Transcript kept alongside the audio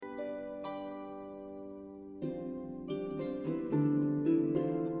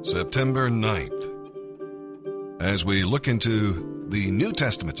September 9th. As we look into the New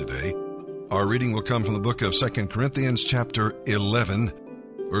Testament today, our reading will come from the book of 2 Corinthians chapter 11,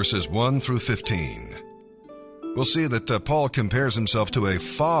 verses 1 through 15. We'll see that Paul compares himself to a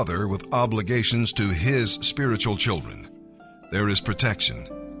father with obligations to his spiritual children. There is protection.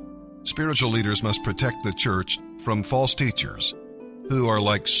 Spiritual leaders must protect the church from false teachers who are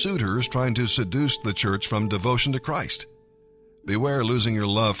like suitors trying to seduce the church from devotion to Christ. Beware losing your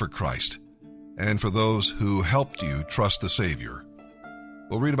love for Christ and for those who helped you trust the Savior.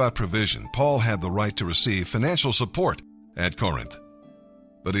 We'll read about provision. Paul had the right to receive financial support at Corinth,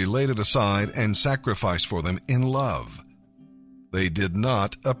 but he laid it aside and sacrificed for them in love. They did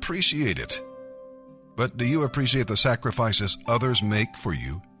not appreciate it. But do you appreciate the sacrifices others make for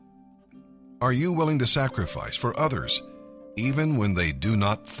you? Are you willing to sacrifice for others, even when they do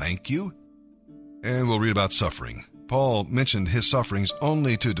not thank you? And we'll read about suffering. Paul mentioned his sufferings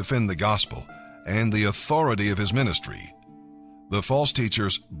only to defend the gospel and the authority of his ministry. The false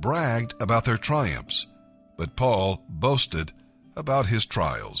teachers bragged about their triumphs, but Paul boasted about his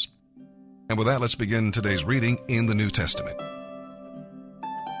trials. And with that, let's begin today's reading in the New Testament.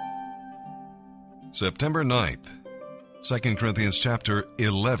 September 9th, 2 Corinthians chapter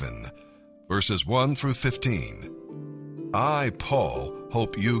 11, verses 1 through 15. I, Paul,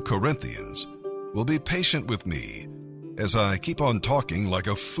 hope you Corinthians will be patient with me as I keep on talking like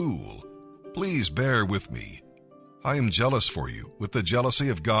a fool. Please bear with me. I am jealous for you with the jealousy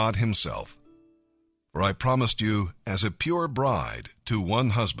of God himself. For I promised you as a pure bride to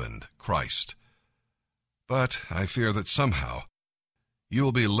one husband, Christ. But I fear that somehow you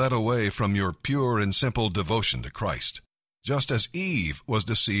will be led away from your pure and simple devotion to Christ, just as Eve was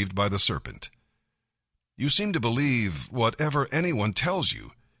deceived by the serpent. You seem to believe whatever anyone tells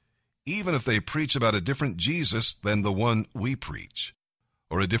you, even if they preach about a different Jesus than the one we preach,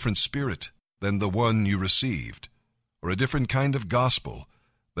 or a different spirit than the one you received, or a different kind of gospel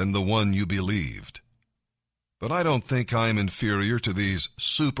than the one you believed. But I don't think I am inferior to these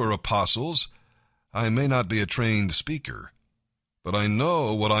super apostles. I may not be a trained speaker, but I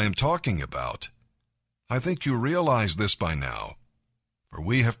know what I am talking about. I think you realize this by now, for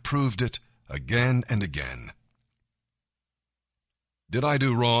we have proved it again and again. Did I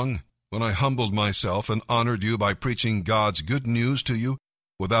do wrong when I humbled myself and honored you by preaching God's good news to you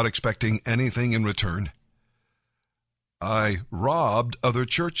without expecting anything in return? I robbed other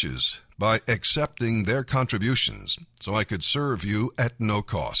churches by accepting their contributions so I could serve you at no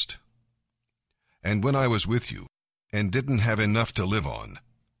cost. And when I was with you and didn't have enough to live on,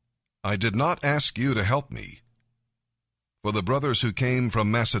 I did not ask you to help me. For the brothers who came from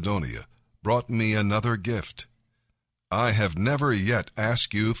Macedonia brought me another gift. I have never yet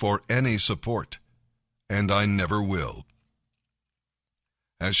asked you for any support, and I never will.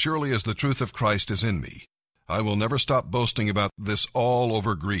 As surely as the truth of Christ is in me, I will never stop boasting about this all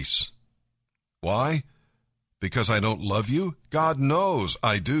over Greece. Why? Because I don't love you? God knows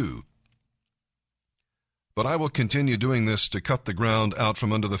I do. But I will continue doing this to cut the ground out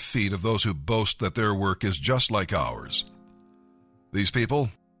from under the feet of those who boast that their work is just like ours. These people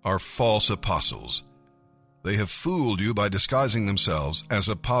are false apostles. They have fooled you by disguising themselves as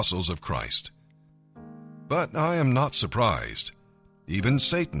apostles of Christ. But I am not surprised. Even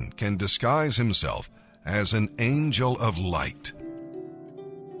Satan can disguise himself as an angel of light.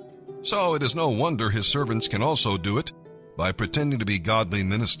 So it is no wonder his servants can also do it by pretending to be godly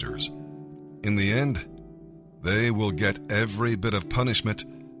ministers. In the end, they will get every bit of punishment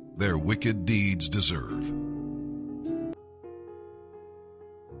their wicked deeds deserve.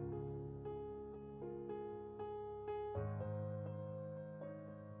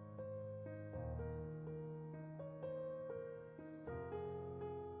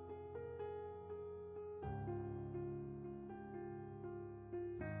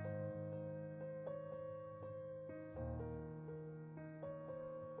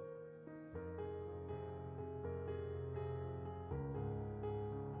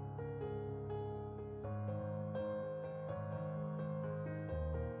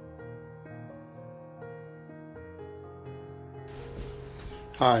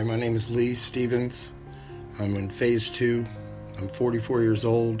 Hi, my name is Lee Stevens. I'm in Phase 2. I'm 44 years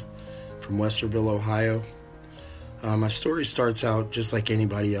old, from Westerville, Ohio. My story starts out just like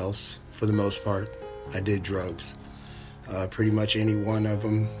anybody else, for the most part. I did drugs. Pretty much any one of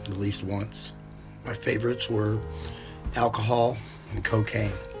them, at least once. My favorites were alcohol and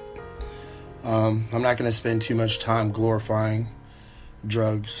cocaine. I'm not going to spend too much time glorifying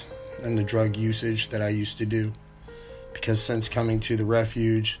drugs and the drug usage that I used to do, because since coming to the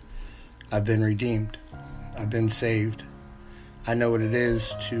refuge, I've been redeemed. I've been saved. I know what it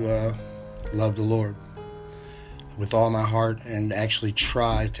is to love the Lord with all my heart and actually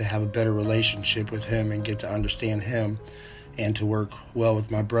try to have a better relationship with Him and get to understand Him and to work well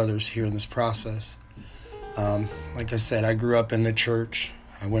with my brothers here in this process. Like I said, I grew up in the church.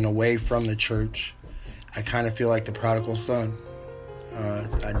 I went away from the church. I kind of feel like the prodigal son.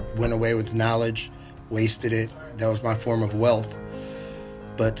 I went away with knowledge, wasted it. That was my form of wealth.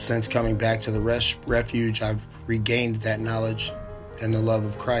 But since coming back to the refuge, I've regained that knowledge and the love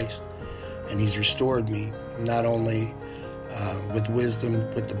of Christ. And He's restored me, not only with wisdom,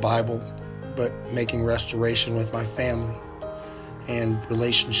 with the Bible, but making restoration with my family. And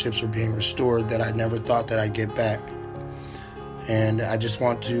relationships are being restored that I never thought that I'd get back. And I just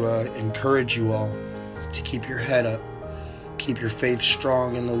want to encourage you all to keep your head up, keep your faith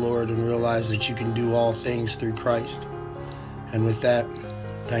strong in the Lord, and realize that you can do all things through Christ. And with that,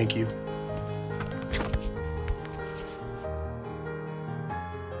 thank you.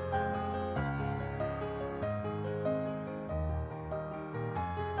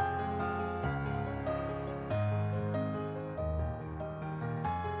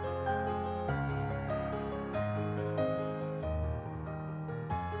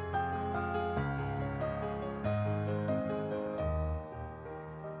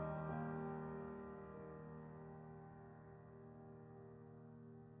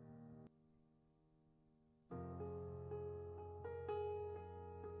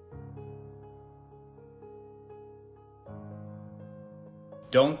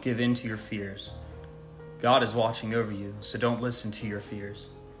 Don't give in to your fears. God is watching over you, so don't listen to your fears.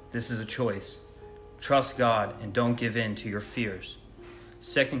 This is a choice. Trust God and don't give in to your fears.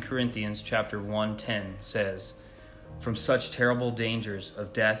 2 Corinthians chapter 1:10 says, "From such terrible dangers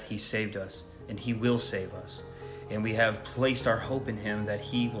of death He saved us, and He will save us. And we have placed our hope in Him that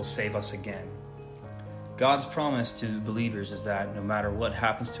He will save us again." God's promise to believers is that no matter what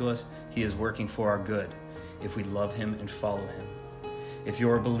happens to us, He is working for our good if we love Him and follow Him. If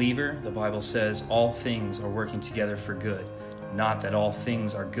you're a believer, the Bible says all things are working together for good. Not that all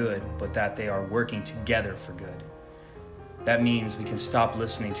things are good, but that they are working together for good. That means we can stop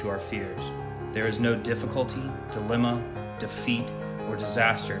listening to our fears. There is no difficulty, dilemma, defeat, or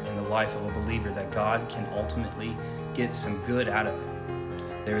disaster in the life of a believer that God can ultimately get some good out of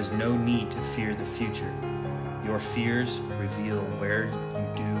it. There is no need to fear the future. Your fears reveal where you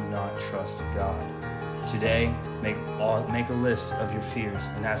do not trust God. Today, make a list of your fears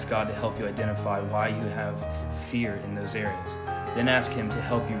and ask God to help you identify why you have fear in those areas. Then ask Him to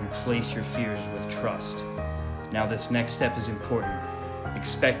help you replace your fears with trust. Now, this next step is important.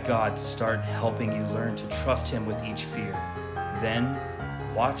 Expect God to start helping you learn to trust Him with each fear. Then,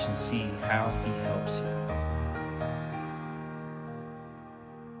 watch and see how He helps you.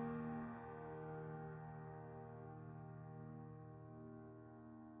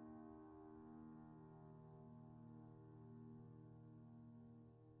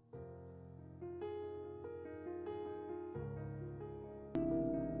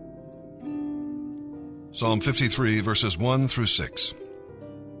 Psalm 53, verses 1 through 6.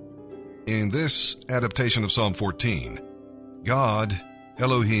 In this adaptation of Psalm 14, God,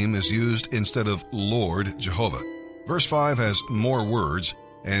 Elohim, is used instead of Lord, Jehovah. Verse 5 has more words,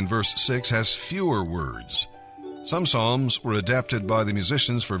 and verse 6 has fewer words. Some psalms were adapted by the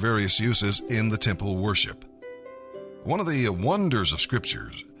musicians for various uses in the temple worship. One of the wonders of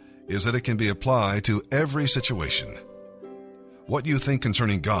Scriptures is that it can be applied to every situation. What you think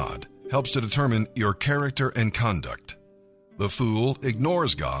concerning God helps to determine your character and conduct. The fool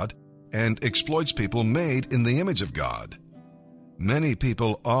ignores God and exploits people made in the image of God. Many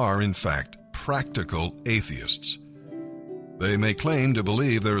people are, in fact, practical atheists. They may claim to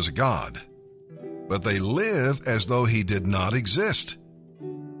believe there is a God, but they live as though He did not exist.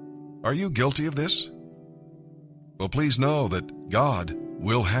 Are you guilty of this? Well, please know that God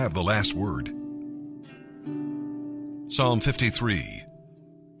will have the last word. Psalm 53,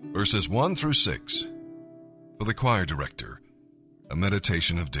 verses 1 through 6, for the choir director, a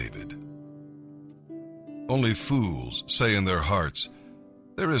meditation of David. Only fools say in their hearts,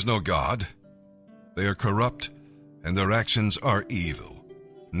 "There is no God." They are corrupt, and their actions are evil.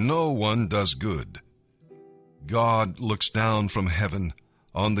 No one does good. God looks down from heaven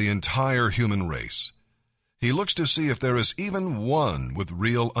on the entire human race. He looks to see if there is even one with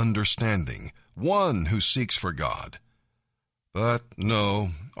real understanding, one who seeks for God. But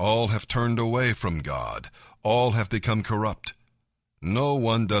no, all have turned away from God. All have become corrupt. No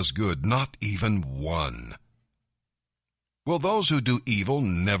one does good, not even one. Will those who do evil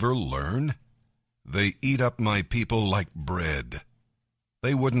never learn? They eat up my people like bread.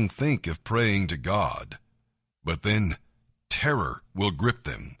 They wouldn't think of praying to God. But then, Terror will grip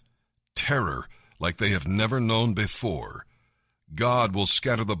them. Terror like they have never known before. God will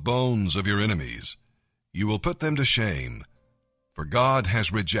scatter the bones of your enemies. You will put them to shame, for God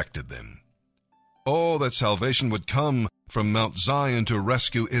has rejected them. Oh, that salvation would come from Mount Zion to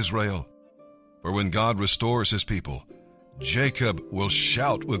rescue Israel. For when God restores his people, Jacob will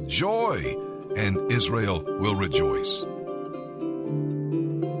shout with joy, and Israel will rejoice.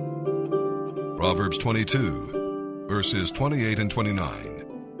 Proverbs 22, verses 28 and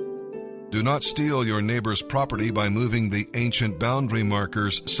 29. Do not steal your neighbor's property by moving the ancient boundary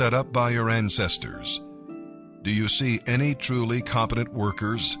markers set up by your ancestors. Do you see any truly competent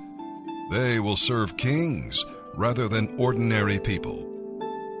workers? They will serve kings rather than ordinary people.